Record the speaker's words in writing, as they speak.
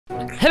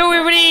Hello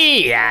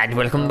everybody, and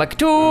welcome back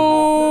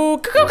to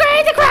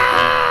Crazy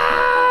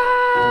Craft!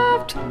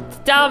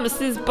 Stamps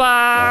is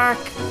back!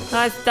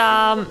 Hi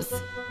Stamps!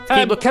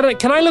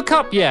 Can I look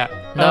up yet?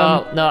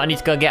 No, I need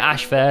to go get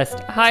Ash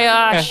first. Hi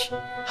Ash!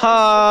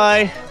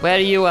 Hi! Where are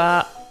you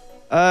at?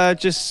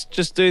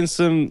 Just doing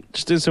some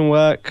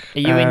work. Are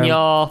you in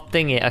your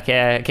thingy?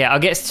 Okay, I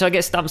get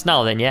Stamps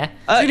now then, yeah?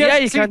 Yeah,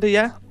 you can do,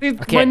 yeah.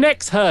 Okay. My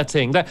neck's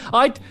hurting.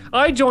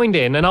 I joined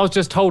in and I was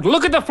just told,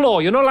 look at the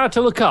floor, you're not allowed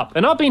to look up.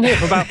 And I've been here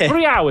for about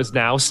 3 hours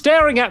now,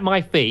 staring at my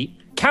feet,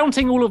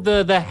 counting all of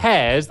the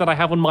hairs that I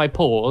have on my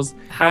paws.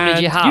 How many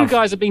do you have? You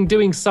guys have been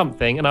doing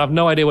something and I have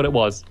no idea what it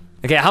was.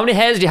 Okay, how many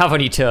hairs do you have on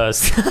your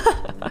toes?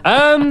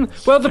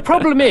 Well, the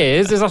problem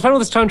is I spent all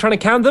this time trying to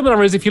count them, and I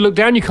realize if you look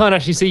down, you can't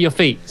actually see your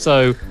feet.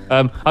 So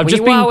you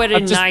are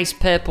wearing nice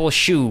purple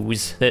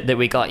shoes that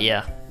we got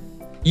you.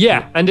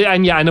 Yeah, and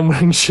I'm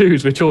wearing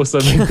shoes, which also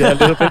make it a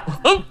little bit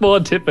more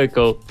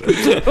difficult.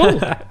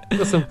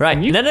 Right,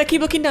 no,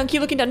 keep looking down.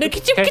 No,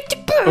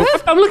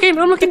 I'm looking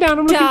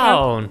down.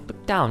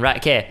 Look down. Right,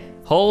 okay.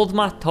 Hold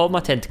my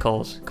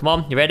tentacles. Come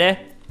on, you ready?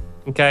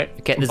 Okay,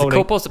 there's a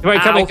couple.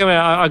 Wait, come here.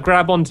 I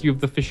grab onto you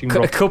with the fishing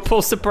rod. A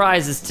couple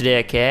surprises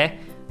today, okay?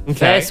 Okay.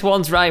 First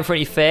one's right in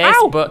front of your face,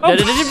 Ow! but Oh. look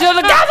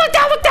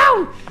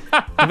down.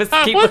 You must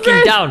keep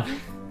looking down.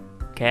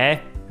 Okay,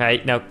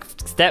 right now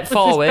step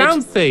forward.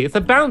 It's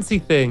a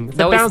bouncy thing. It's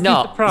No, a bouncy it's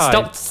not.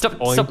 surprise.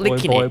 Stop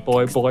licking it.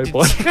 Boy.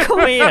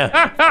 Come here.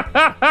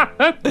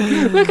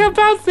 Look how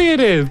bouncy it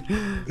is.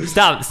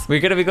 Stamps. We're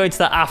gonna be going to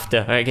that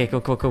after. Right, okay,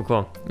 come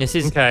on. This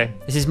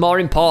is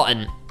more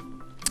important.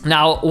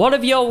 Now, what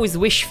have you always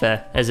wished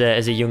for as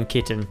a young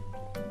kitten?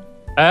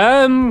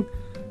 As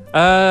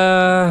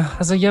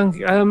a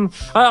young,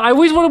 I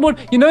always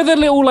wanted, you know, the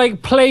little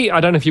like play. I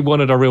don't know if you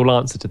wanted a real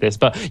answer to this,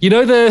 but you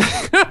know the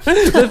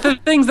the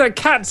things that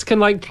cats can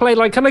like play,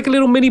 like kind of like a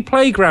little mini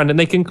playground, and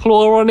they can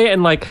claw on it,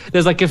 and like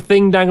there's like a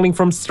thing dangling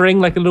from string,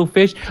 like a little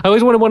fish. I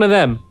always wanted one of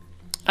them.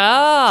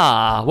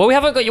 Ah, well, we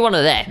haven't got you one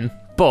of them,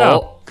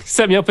 but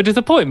set me up for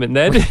disappointment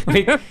then.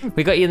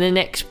 we got you the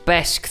next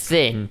best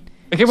thing.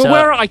 Okay, well,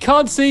 where I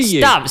can't see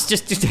you. Stamps,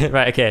 just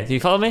right. Okay, do you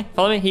follow me?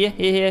 Here.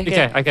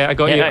 Okay, I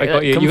got you. Right, I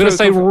got you. come You're gonna through,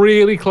 stay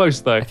really close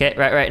though. Okay,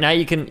 right. Now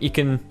you can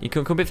come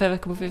a bit further.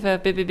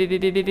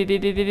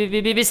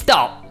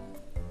 Stop.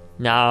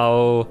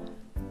 Now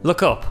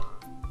look up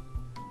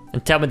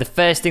and tell me the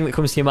first thing that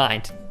comes to your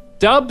mind.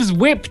 Dub's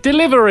Whip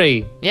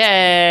Delivery.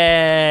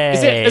 Yay!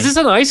 Is this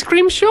an ice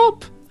cream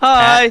shop?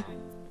 Hi!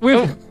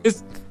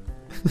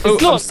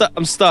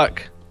 I'm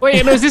stuck.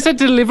 Wait, no, is this a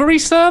delivery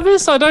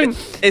service? I don't.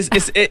 It's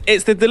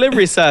the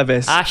delivery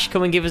service. Ash,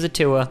 come and give us a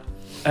tour.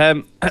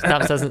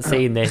 Stamps hasn't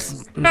seen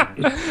this.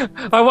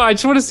 I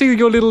just want to see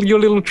your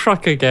little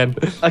truck again.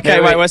 Okay,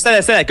 wait, stay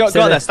there. Go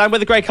there. Stand where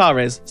the grey car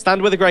is.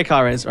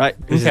 Right?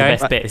 This is the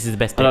best bit. This is the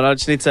best bit. I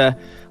just need to.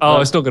 Oh,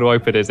 it's not going to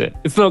open, is it?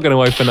 It's not going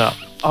to open up.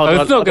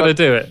 It's not going to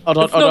do it. It's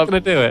not going to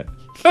do it.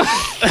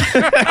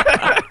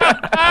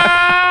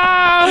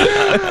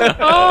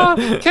 Oh,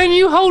 can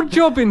you hold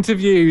job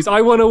interviews? I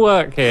want to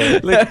work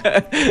here. Look,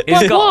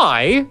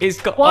 why?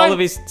 He's got all of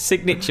his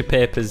signature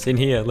papers in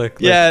here. Look.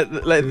 Yeah,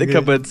 like the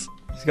cupboards.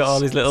 He's got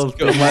all his little.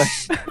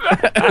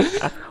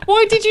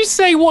 Why did you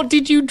say what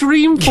did you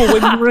dream for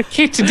when you were a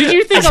kitten? Did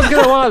you think I was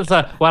going to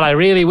answer, well, I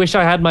really wish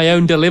I had my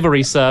own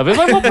delivery service?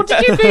 Like, what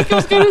did you think I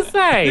was going to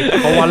say?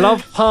 Oh, I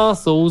love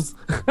parcels.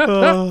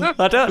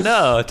 I don't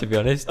know, to be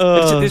honest.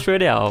 Let's check this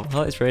radio. I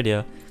like this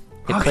radio.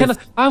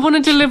 I want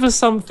to deliver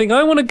something.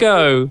 I want to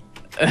go.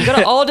 You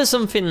gotta order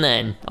something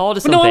then. Order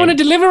something. No, I want to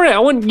deliver it.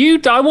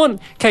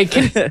 Okay,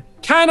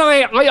 can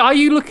I? Are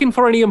you looking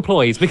for any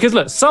employees? Because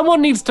look,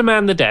 someone needs to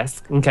man the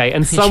desk, okay,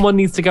 and someone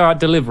needs to go out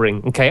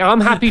delivering, okay. I'm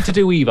happy to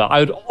do either.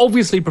 I would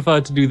obviously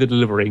prefer to do the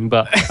delivering,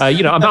 but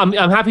you know, I'm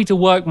happy to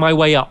work my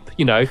way up.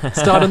 You know,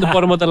 start on the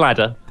bottom of the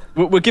ladder.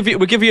 We'll give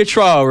you a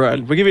trial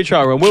run.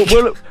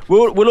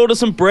 We'll order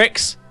some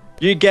bricks.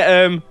 You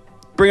get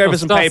bring over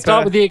some paper.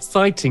 Start with the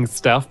exciting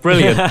stuff.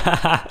 Brilliant.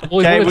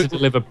 Always wanted to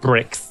deliver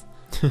bricks.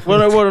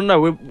 Well,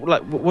 no.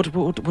 What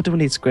do we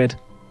need, Squid?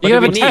 You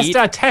have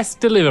a test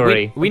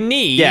delivery. We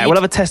need. Yeah, we'll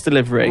have a test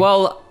delivery.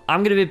 Well,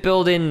 I'm going to be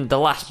building the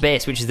last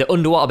base, which is the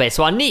underwater base.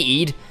 So I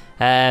need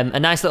a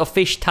nice little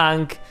fish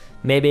tank,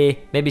 maybe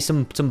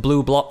some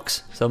blue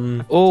blocks,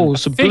 some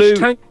fish blue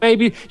tank.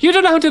 Maybe you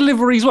don't know how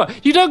deliveries work.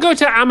 You don't go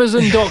to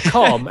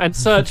Amazon.com and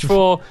search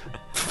for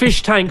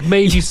fish tank.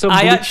 Maybe some.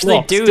 I blue actually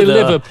blocks. do.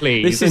 Deliver,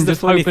 please. This is and the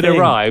just funny hope it thing.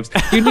 arrives.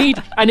 You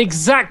need an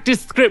exact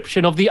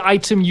description of the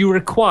item you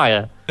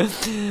require.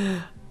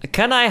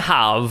 Can I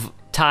have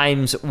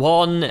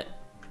 ×1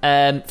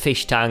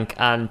 fish tank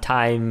and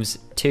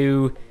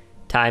 ×2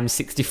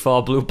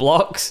 ×64 blue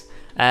blocks?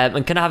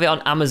 And can I have it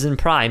on Amazon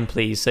Prime,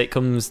 please, so it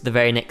comes the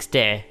very next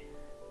day?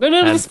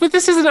 No, this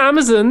isn't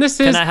Amazon. This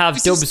is. Can I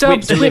have Dub's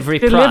Whip Delivery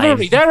Prime?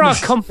 Delivery. They're our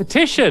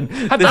competition.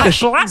 That's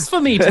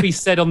blasphemy to be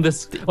said on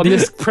this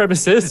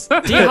premises.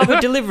 Do you have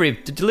a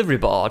delivery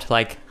board,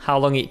 like how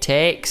long it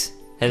takes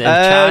and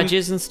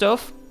charges and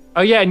stuff?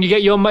 Oh yeah, and you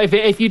get your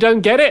if you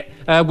don't get it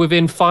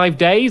within 5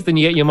 days, then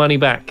you get your money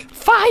back.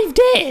 5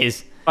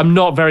 days? I'm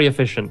not very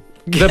efficient.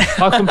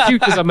 Our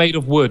computers are made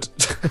of wood.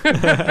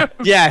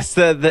 Yes,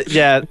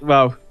 yeah,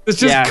 well. There's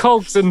just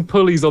cogs and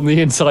pulleys on the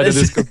inside of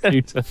this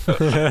computer.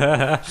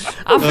 I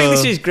think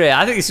this is great.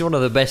 I think this is one of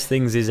the best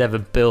things he's ever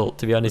built,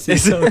 to be honest.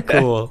 It's so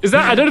cool.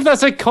 I don't know if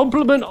that's a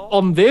compliment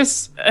on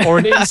this or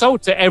an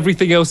insult to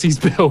everything else he's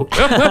built.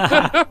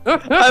 I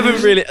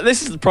haven't really.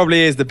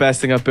 Probably is the best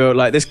thing I've built.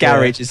 Like this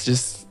garage is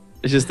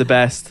just the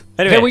best.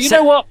 Anyway, well, you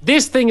know what?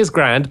 This thing is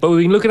grand, but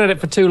we've been looking at it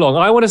for too long.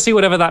 I want to see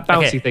whatever that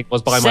bouncy thing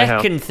was by my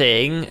house. Second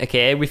thing,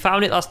 okay, we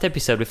found it last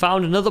episode. We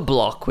found another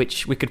block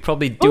which we could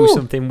probably do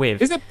something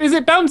with. Is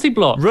it bouncy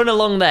block? Run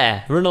along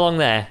there. Run along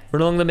there.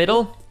 Run along the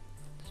middle.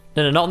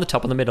 No, not on the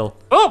top, on the middle.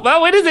 Oh,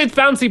 well, it is. It's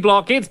bouncy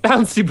block. It's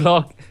bouncy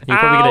block. You're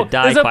probably going to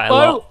die quite a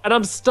lot. There's a boat, and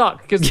I'm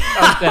stuck because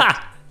I'm dead.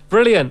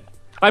 Brilliant.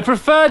 I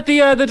preferred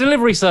the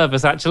delivery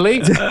service,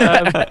 actually.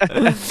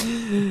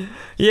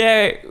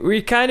 Yeah,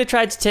 we kind of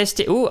tried to test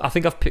it. Oh, I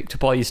think I've picked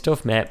up all your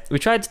stuff, mate. We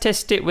tried to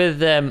test it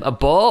with a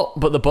boat,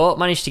 but the boat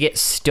managed to get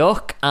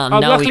stuck, and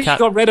now luckily we can't.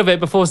 You got rid of it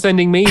before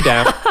sending me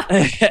down.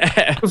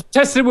 We've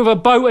tested it with a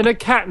boat and a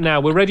cat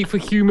now. We're ready for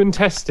human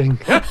testing.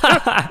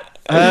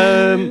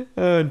 And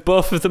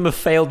both of them have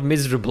failed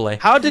miserably.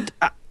 How did?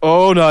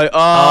 Oh no!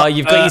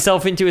 You've got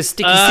yourself into a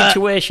sticky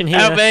situation here.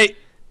 Help me!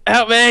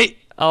 Help me!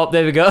 Oh,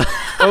 there we go.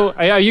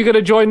 Are you going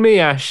to join me,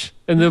 Ash,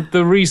 in the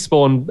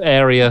respawn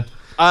area?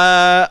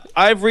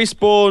 I've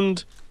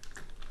respawned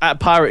at a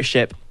pirate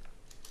ship.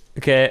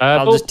 Okay,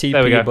 I'll just TP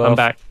there we go. you both. I'm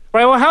back.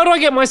 Right, well, how do I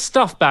get my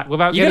stuff back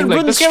without You're getting gonna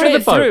run Let's get rid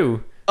of straight the boat.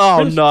 through.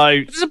 Oh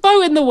no! There's a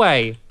boat in the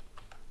way.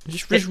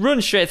 Just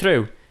run straight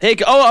through. Here you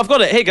go. Oh, I've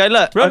got it. Here you go.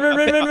 Look.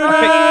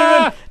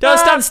 Run. Don't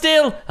stand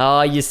still.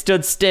 Oh, you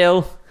stood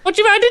still. What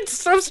do you mean?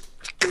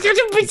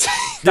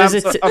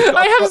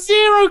 I have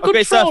zero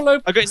control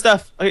over. I got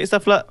your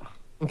stuff. Look.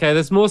 Okay,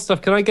 there's more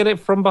stuff. Can I get it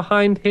from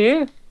behind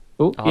here?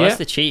 Oh, that's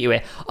the cheaty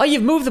way. Oh,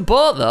 you've moved the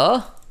boat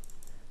though.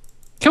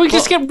 Can we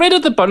just get rid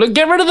of the boat? Look,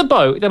 get rid of the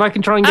boat, then I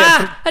can try and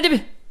get. I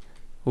did.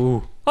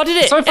 Ooh. Oh, did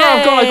it? So far,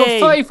 I got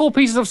 34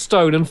 pieces of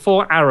stone and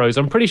 4 arrows.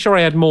 I'm pretty sure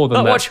I had more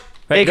than that. Watch.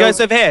 Here you go.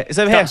 It's over here. It's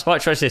over here.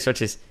 Watch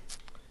this.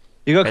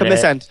 You gotta come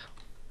this end.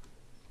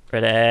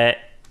 Ready.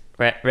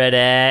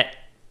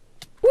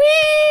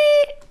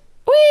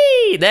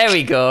 Whee! There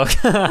we go.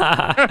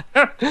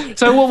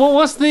 So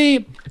what's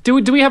the... Do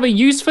we have a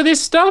use for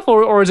this stuff,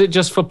 or is it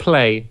just for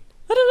play?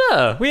 I don't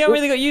know. We haven't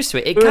really got used to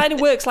it. It kind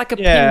of works like a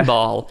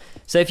pinball.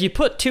 So if you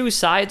put 2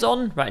 sides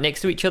on right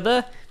next to each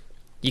other,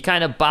 you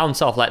kind of bounce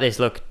off like this.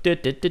 Look.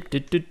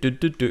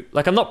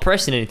 Like I'm not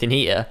pressing anything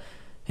here,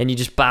 and you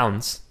just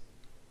bounce.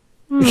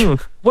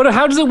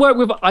 How does it work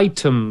with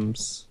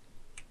items?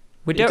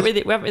 We haven't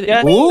really.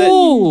 Yeah.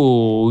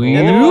 Ooh.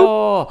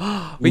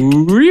 Wait.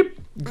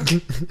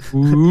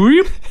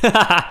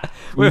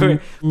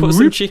 Put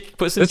some chicken.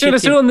 Let's do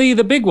it on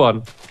the big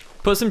one.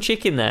 Put some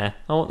chicken there.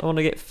 I want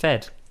to get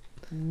fed.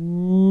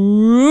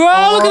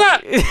 Oh, look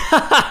at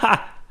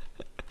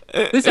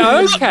that! This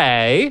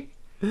okay.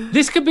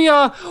 This could be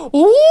our.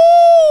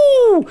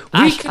 Ooh!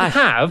 We can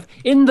have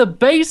in the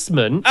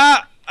basement.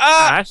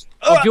 Ash,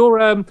 of your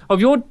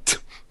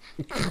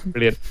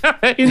brilliant.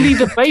 In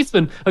the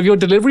basement of your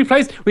delivery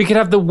place, we could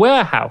have the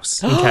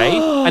warehouse, okay?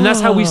 And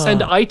that's how we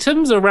send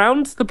items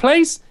around the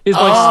place, is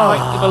by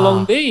spiking them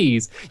along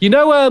these. You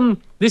know,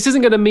 this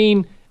isn't going to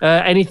mean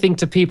anything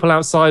to people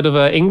outside of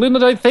England, I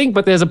don't think,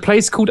 but there's a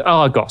place called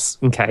Argos,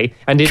 okay?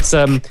 And it's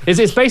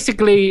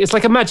basically, it's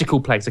like a magical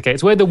place, okay?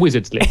 It's where the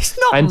wizards live. It's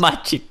not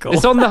magical.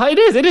 It's on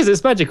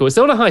it's magical. It's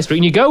on a high street,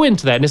 and you go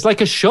into there, and it's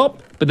like a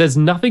shop, but there's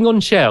nothing on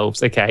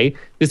shelves, okay?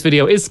 This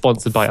video is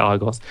sponsored by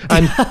Argos.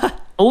 And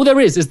all there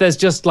is there's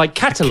just like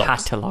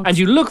catalogs. And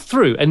you look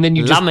through, and then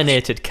you just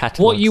laminated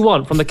catalogs. What you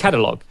want from the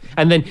catalog.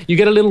 And then you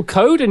get a little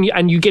code,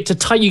 and you get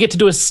to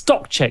do a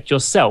stock check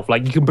yourself.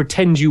 Like you can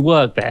pretend you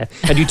work there,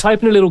 and you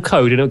type in a little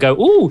code, and it'll go,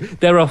 "Ooh,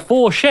 there are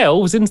 4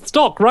 shelves in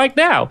stock right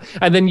now."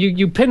 And then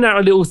you pin out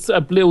a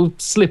little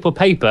slip of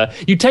paper.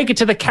 You take it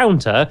to the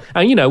counter,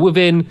 and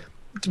within,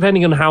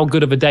 depending on how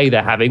good of a day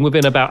they're having,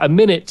 within about a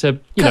minute to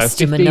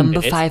Customer 15 number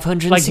minutes,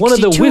 562, like one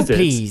of the wizards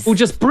please. will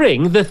just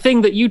bring the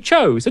thing that you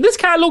chose. And this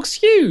catalog's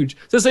huge.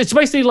 So it's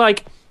basically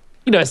like,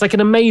 it's like an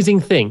amazing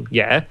thing,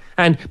 yeah?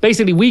 And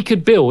basically we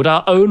could build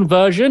our own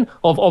version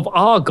of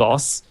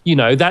Argos,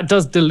 that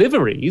does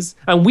deliveries,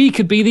 and we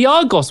could be the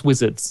Argos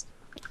wizards.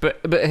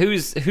 But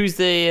who's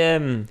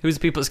the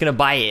people that's going to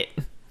buy it?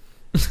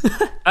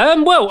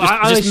 Well,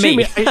 I just assume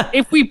me.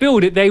 If we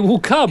build it, they will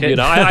come.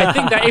 I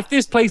think that if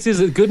this place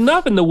is good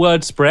enough and the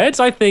word spreads,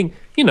 I think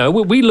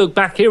we look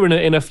back here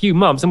in a few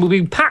months and we'll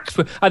be packed.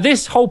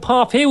 This whole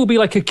path here will be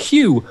like a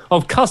queue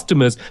of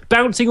customers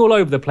bouncing all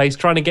over the place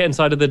trying to get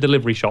inside of the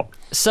delivery shop.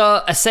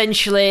 So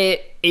essentially,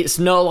 it's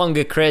no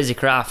longer Crazy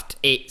Craft;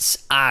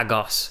 it's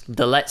Argos,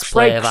 the Let's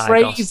Play of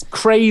Argos.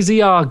 Crazy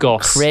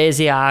Argos.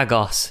 Crazy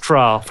Argos.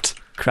 Craft.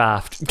 Okay,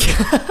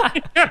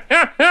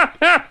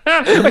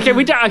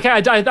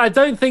 I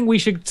don't think we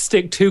should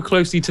stick too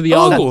closely to the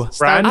Argos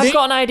branding. I've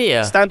got an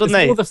idea. Stand on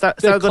there.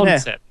 Stand on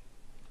here.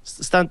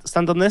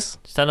 Stand on this.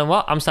 Stand on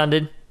what? I'm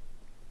standing.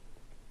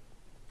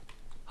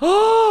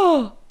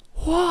 Oh,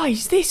 what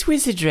is this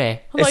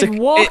wizardry? I'm like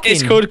walking.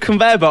 It's called a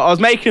conveyor belt. I was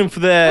making them for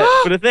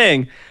the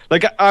thing.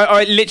 Like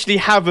I literally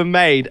have them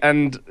made,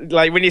 and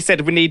like when you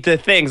said we need the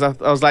things, I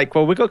was like,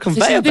 well, we got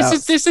conveyor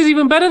belts. This is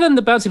even better than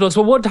the bouncy blocks.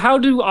 Well, how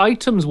do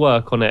items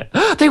work on it?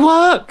 They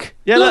work.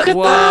 Yeah, look at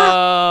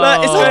that.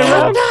 Look, it's going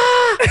round.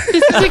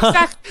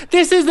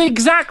 This is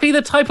exactly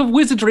the type of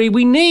wizardry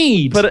we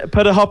need.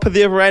 Put a hop at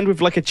the other end with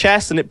like a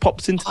chest, and it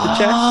pops into the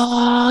chest.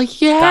 Oh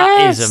yes,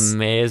 that is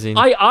amazing.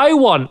 I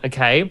want.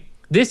 Okay,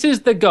 this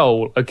is the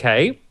goal.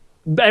 Okay.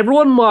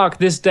 Everyone mark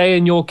this day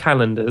in your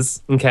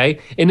calendars, okay?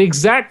 In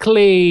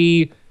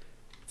exactly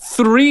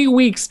 3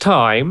 weeks'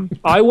 time,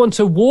 I want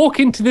to walk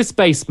into this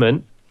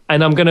basement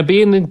and I'm going to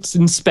be an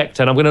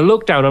inspector and I'm going to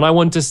look down and I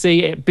want to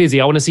see it busy.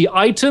 I want to see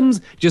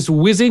items just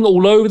whizzing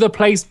all over the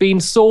place, being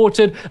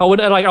sorted. I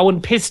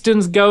want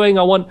pistons going.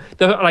 I want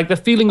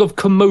the feeling of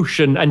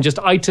commotion and just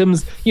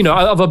items,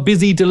 of a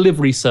busy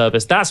delivery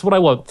service. That's what I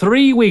want.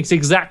 3 weeks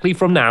exactly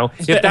from now.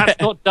 If that's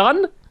not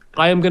done,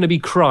 I am going to be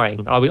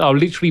crying. I'll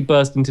literally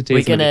burst into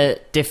tears. We're going to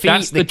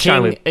defeat the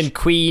king and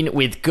queen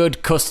with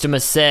good customer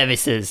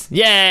services.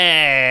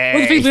 Yay!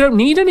 Well, we don't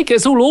need any.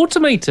 It's all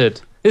automated.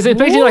 It's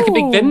basically like a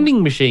big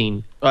vending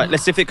machine. All right,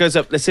 let's see if it goes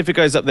up. Let's see if it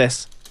goes up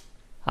this.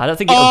 I don't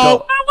think it'll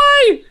go. No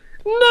way!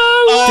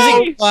 No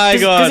way! My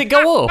God. Does it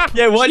go up?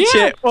 Yeah, watch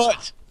it.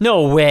 Watch.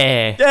 No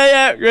way.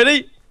 Yeah.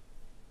 Ready?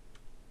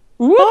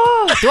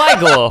 Oh, do I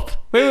go up?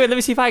 Wait, let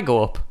me see if I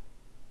go up.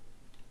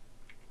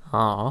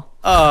 Oh.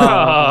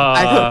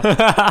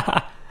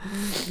 That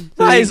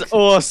is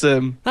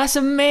awesome. That's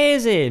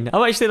amazing.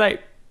 I'm actually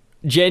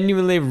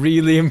genuinely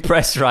really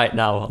impressed right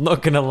now. I'm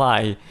not gonna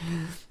lie.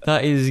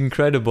 That is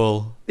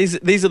incredible.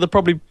 These are the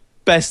probably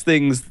best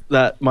things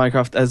that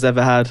Minecraft has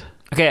ever had.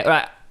 Okay,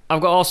 right.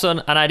 I've got also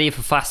an idea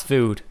for fast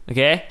food.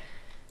 Okay,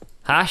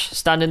 Hash,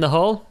 stand in the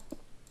hole.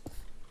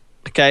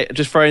 Okay,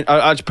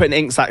 I'll just put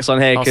ink sacks on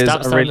here because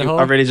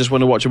I really just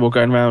want to watch them all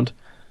going around.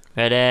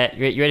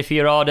 Ready? You ready for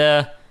your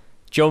order?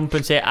 Jump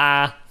and say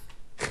ah.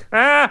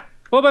 Ah!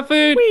 What my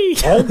food?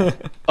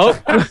 Oh.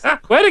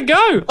 Where'd it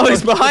go? Oh,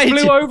 it's behind you.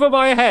 It flew over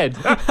my head.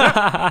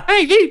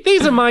 Hey,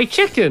 these are my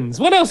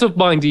chickens. What else of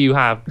mine do you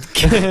have?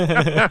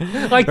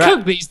 I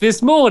cooked these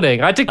this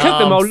morning. I had to cook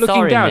them while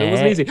looking down. Mate. It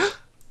wasn't easy.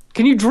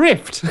 Can you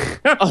drift?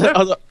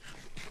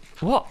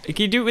 What? Can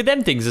you do it with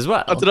them things as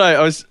well? I don't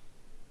know.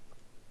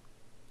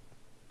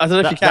 I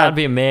don't know if you can. That'd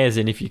be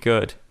amazing if you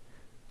could.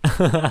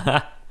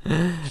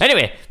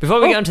 Anyway,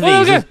 before we get onto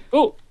these...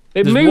 Okay.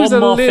 It moves a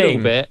little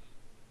bit.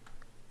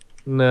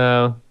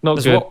 No, not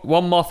There's good.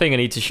 One more thing I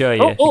need to show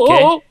you.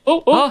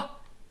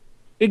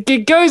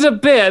 It goes a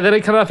bit, then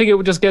I think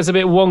it just gets a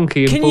bit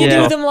wonky. Can you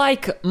do them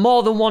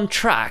more than one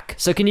track?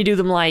 So can you do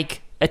them a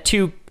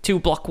two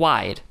block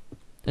wide,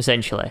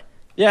 essentially?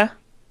 Yeah.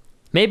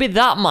 Maybe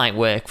that might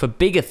work for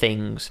bigger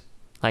things,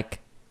 Well,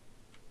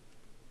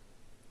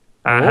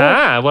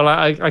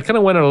 I kind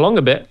of went along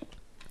a bit.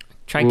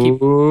 Try and keep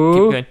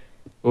going.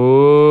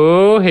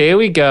 Oh, here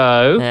we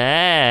go.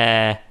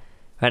 Yeah.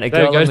 Right,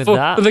 There it goes with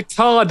that. for the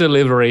car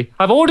delivery.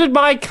 I've ordered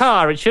my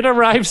car. It should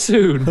arrive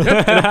soon. In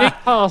a big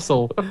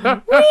parcel. Whee!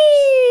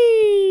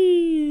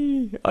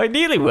 Oh, it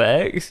nearly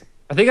works.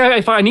 I think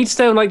if I need to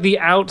stay on the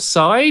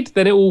outside,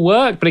 then it will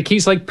work. But it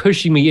keeps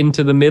pushing me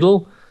into the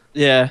middle.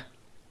 Yeah.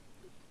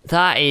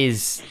 That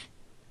is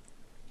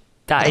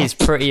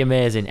pretty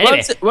amazing.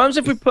 Anyway, what happens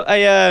if we put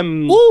a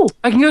Ooh,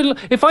 I can go.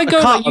 If I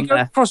go, you go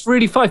across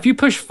really fast. If you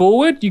push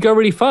forward, you go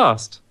really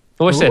fast.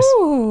 Watch this.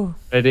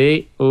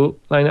 Ready? Oh,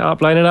 line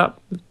it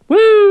up.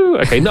 Woo!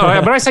 Okay, no,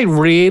 when I say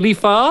really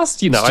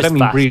fast, I don't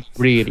mean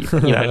really,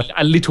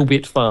 a little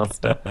bit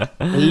faster.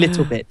 A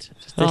little bit.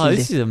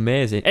 This is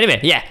amazing.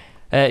 Anyway,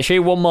 yeah. Show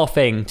you one more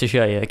thing to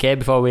show you, okay?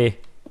 Before we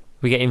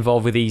get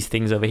involved with these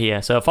things over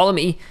here. So follow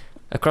me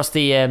across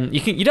the.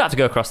 You don't have to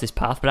go across this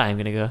path, but I am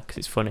gonna go because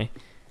it's funny.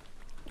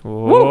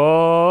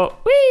 Whoa!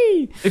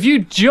 Whee! If you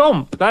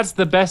jump, that's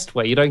the best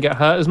way. You don't get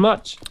hurt as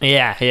much.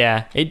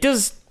 Yeah. It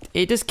does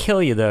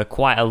kill you though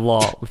quite a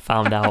lot. We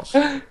found out.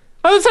 Oh,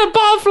 there's some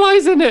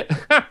butterflies in it.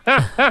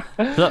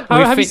 Look,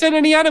 have you seen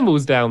any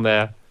animals down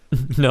there?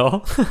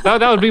 No.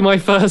 that would be my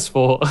first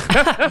thought.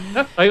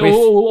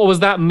 Or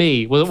was that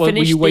me? Were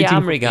you waiting the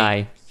Amri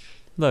guy.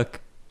 Look,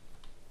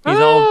 he's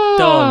all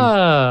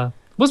done.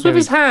 What's with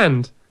his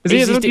hand? Does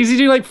he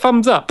do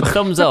thumbs up?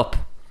 Thumbs up.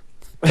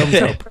 Thumbs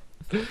up.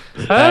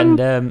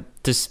 And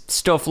there's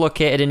stuff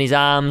located in his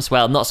arms.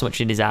 Well, not so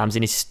much in his arms,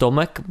 in his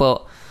stomach,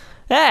 but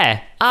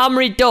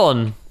Amri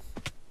done.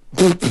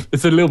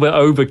 It's a little bit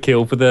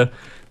overkill for there's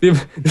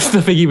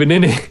nothing even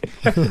in it.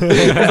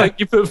 It's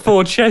you put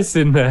 4 chests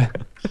in there.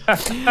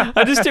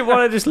 I just didn't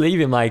want to just leave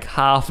him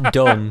half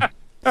done.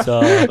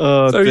 So he's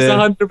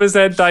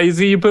 100% done.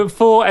 So you put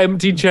 4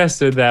 empty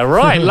chests in there.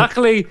 Right,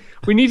 luckily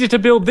we needed to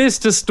build this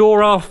to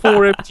store our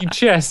 4 empty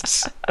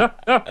chests.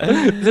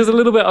 There's a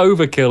little bit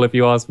overkill if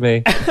you ask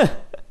me.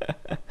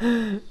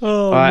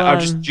 I've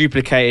just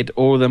duplicated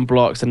all of them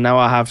blocks and now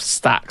I have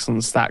stacks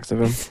and stacks of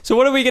them. So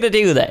what are we going to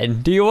do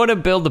then? Do you want to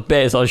build a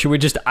base or should we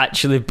just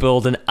actually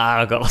build an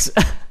Argos?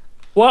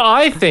 Well,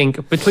 I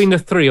think between the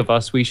three of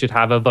us, we should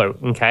have a vote,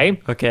 okay?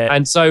 Okay.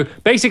 And so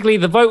basically,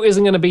 the vote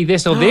isn't going to be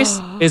this or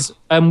this.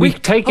 We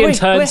take in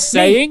turns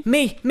saying.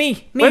 Me.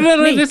 Wait, Wait,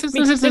 we'll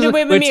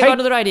I got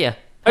another idea.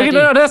 Okay,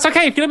 no, that's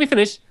okay. If you let me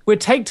finish, we'll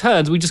take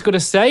turns. We just got to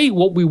say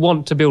what we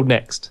want to build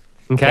next,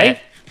 okay?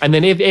 And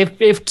then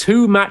if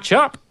two match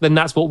up, then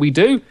that's what we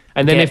do.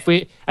 And then if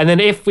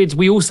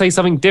we all say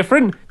something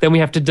different, then we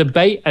have to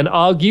debate and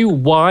argue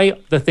why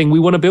the thing we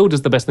want to build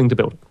is the best thing to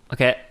build.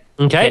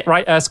 Okay,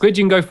 right. Squid,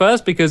 you can go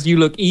first because you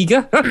look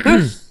eager.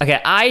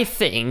 Okay, I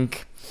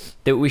think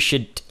that we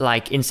should,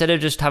 like, instead of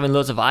just having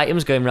loads of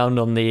items going around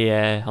on the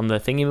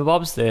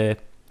thingamabobs,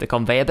 the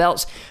conveyor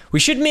belts, we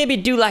should maybe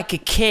do like a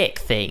cake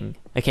thing.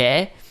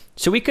 Okay,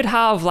 so we could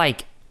have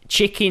like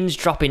chickens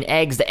dropping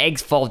eggs. The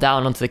eggs fall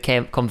down onto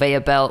the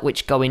conveyor belt,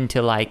 which go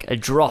into like a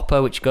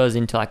dropper, which goes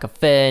into like a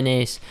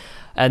furnace.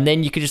 And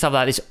then you could just have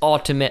like this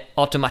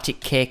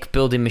automatic cake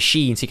building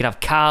machine. So you could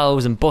have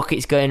cows and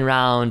buckets going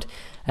around.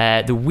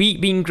 The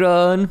wheat being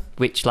grown,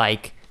 which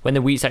like when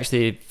the wheat's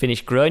actually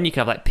finished growing, you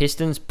can have like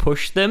pistons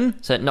push them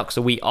so it knocks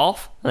the wheat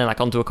off and then like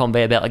onto a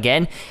conveyor belt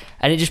again,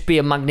 and it'd just be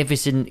a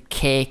magnificent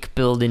cake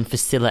building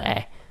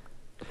facility.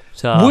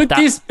 So would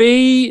this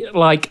be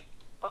like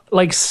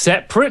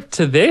separate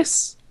to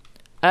this?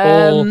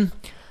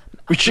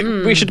 We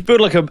should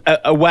build like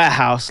a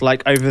warehouse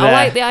like over there. I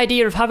like the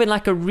idea of having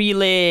like a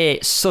really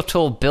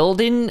subtle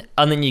building,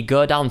 and then you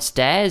go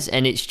downstairs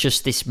and it's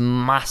just this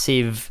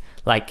massive,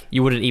 like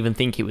you wouldn't even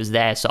think it was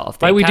there sort of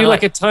thing. Like we do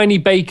like a tiny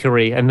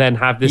bakery and then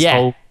have this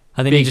whole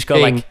and then you just go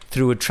like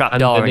through a trap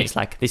door and it's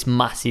like this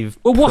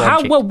massive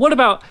project. What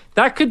about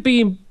that? Could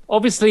be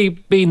obviously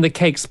being the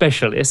cake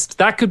specialist.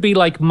 That could be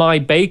like my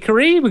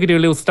bakery. We could do a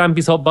little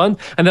Stampy's hot bun,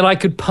 and then I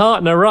could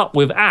partner up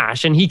with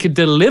Ash and he could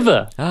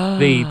deliver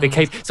the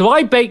cakes. So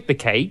I bake the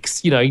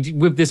cakes, you know,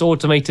 with this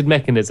automated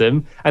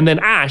mechanism, and then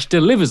Ash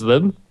delivers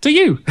them to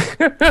you.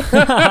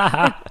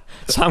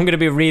 So I'm going to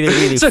be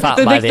really fat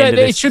by the end of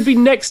this. It should be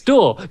next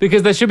door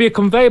because there should be a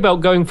conveyor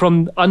belt going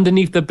from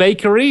underneath the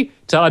bakery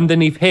to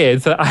underneath here,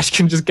 so Ash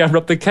can just gather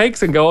up the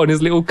cakes and go on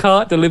his little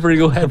cart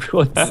delivering all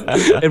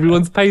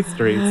everyone's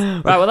pastries.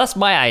 Right, well that's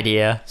my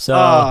idea. So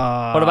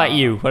what about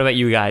you? What about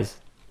you guys?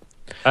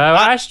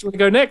 Ash, do you want to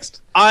go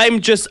next?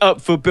 I'm just up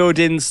for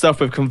building stuff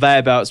with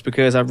conveyor belts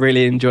because I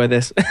really enjoy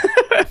this.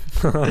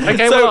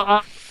 Okay,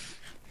 well,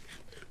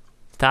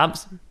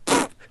 Tabs?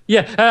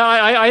 Yeah,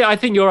 I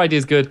think your idea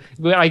is good.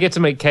 I get to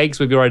make cakes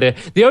with your idea.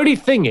 The only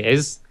thing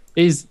is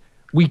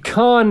we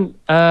can't.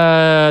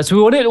 So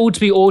we want it all to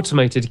be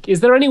automated.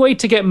 Is there any way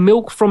to get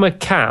milk from a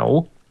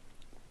cow,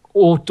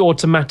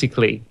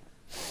 automatically?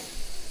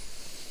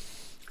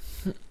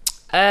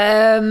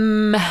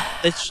 I'm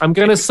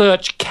going to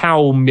search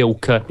cow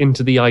milker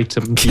into the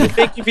item. I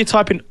think if you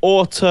type in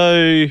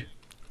auto.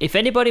 If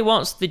anybody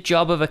wants the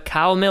job of a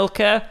cow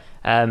milker,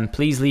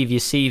 please leave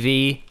your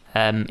CV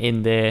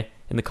in the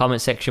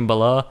comment section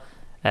below.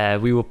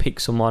 We will pick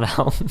someone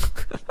out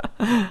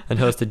and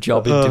host a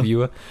job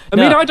interviewer. I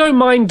mean, I don't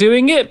mind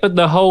doing it, but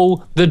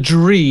the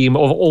dream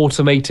of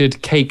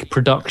automated cake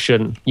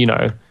production, you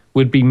know,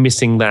 would be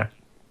missing that.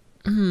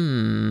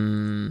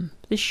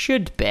 This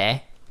should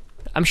be.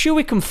 I'm sure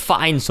we can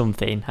find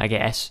something, I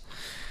guess.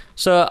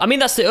 So, I mean,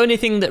 that's the only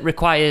thing that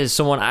requires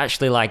someone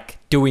actually, like,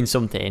 doing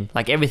something.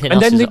 Like, everything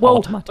else is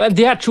automatic.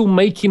 The actual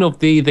making of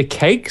the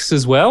cakes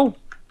as well.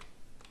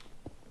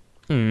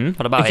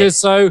 What about because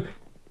so,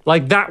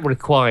 like, that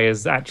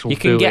requires actual You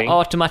can doing. get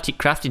automatic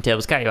crafting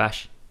tables, can't you,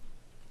 Ash?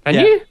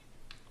 Can you?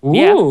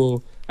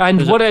 Ooh. Yeah.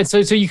 And so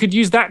you could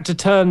use that to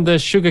turn the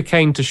sugar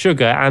cane to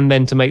sugar and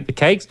then to make the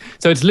cakes.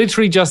 So it's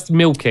literally just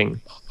milking.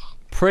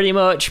 Pretty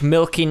much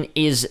milking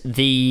is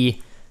the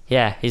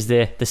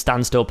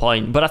standstill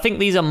point. But I think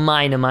these are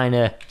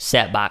minor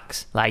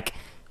setbacks. Like,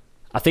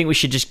 I think we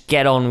should just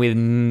get on with,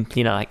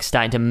 you know, like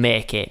starting to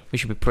make it. We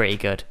should be pretty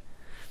good.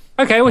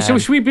 Okay, well,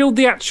 should we build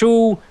the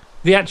actual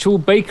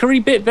bakery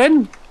bit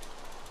then?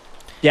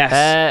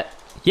 Yes.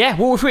 Yeah,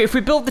 well, if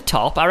we build the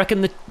top, I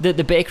reckon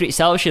the bakery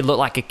itself should look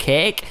like a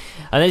cake.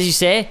 And as you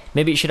say,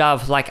 maybe it should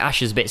have like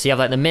Ash's bit. So you have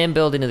like the main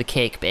building of the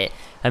cake bit,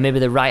 and maybe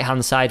the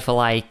right-hand side for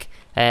like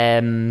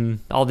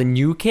all the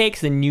new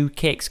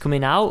cakes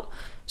coming out.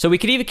 So we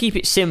could either keep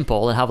it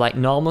simple and have like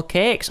normal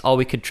cakes, or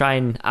we could try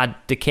and add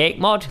the cake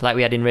mod like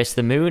we had in Race to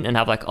the Moon and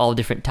have like all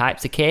different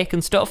types of cake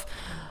and stuff.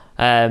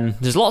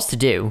 There's lots to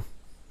do.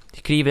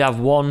 You could either have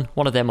one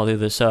of them or the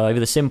other. So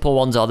either the simple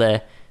ones or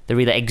the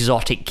really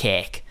exotic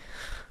cake.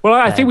 Well,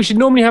 I think we should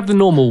normally have the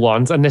normal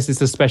ones unless it's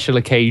a special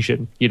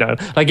occasion, you know.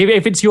 Like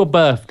if it's your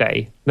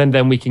birthday,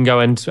 then we can go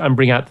and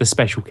bring out the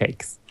special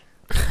cakes.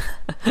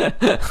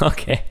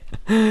 Okay.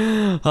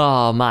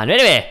 Oh man.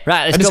 Anyway,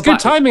 right. Let's and go it's good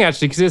back. timing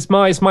actually because it's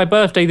my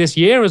birthday this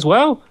year as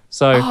well.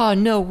 So Oh,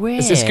 no way.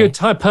 this is good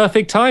time,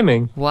 perfect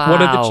timing. Wow.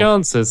 What are the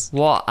chances?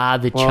 What are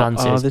the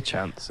chances? What are the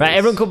chances? Right,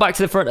 everyone come back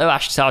to the front of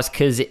Ash's house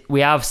because we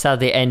have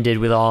sadly ended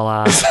with all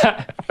our...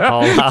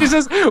 This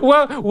is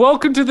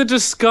welcome to the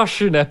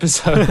discussion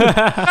episode.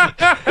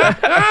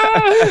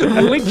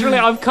 Literally,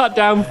 I've cut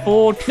down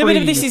 4 trees. No,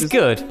 but this is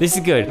good. This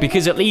is good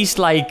because at least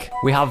like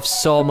we have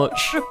so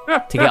much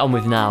to get on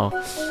with now.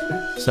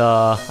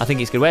 So I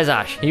think it's good. Where's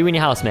Ash? Are you in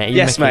your house, mate?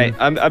 Yes, mate.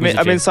 I'm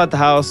inside the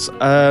house.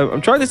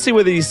 I'm trying to see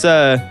where these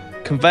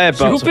conveyor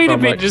belts You've been are a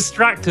from, bit like-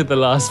 distracted the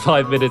last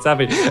 5 minutes,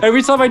 haven't you?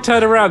 Every time I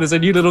turn around, there's a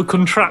new little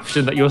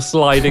contraption that you're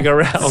sliding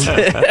around.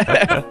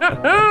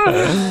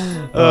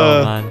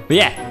 Oh man. But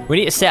yeah, we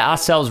need to set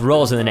ourselves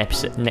roles in the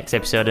next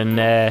episode and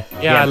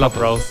I love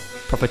rolls.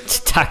 Proper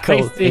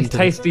tackle.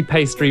 Tasty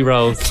pastry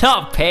rolls.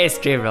 Not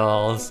pastry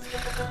rolls.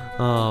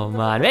 Oh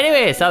man.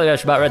 Anyway, so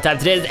that's about right time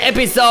today's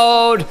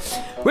episode.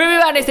 We'll be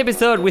back next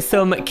episode with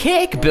some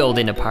cake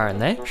building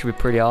apparently. Should be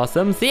pretty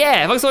awesome. So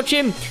yeah, thanks for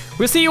watching.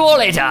 We'll see you all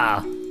later.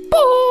 Bye.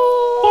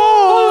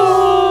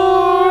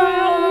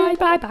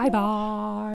 Bye. Bye. Bye. Bye.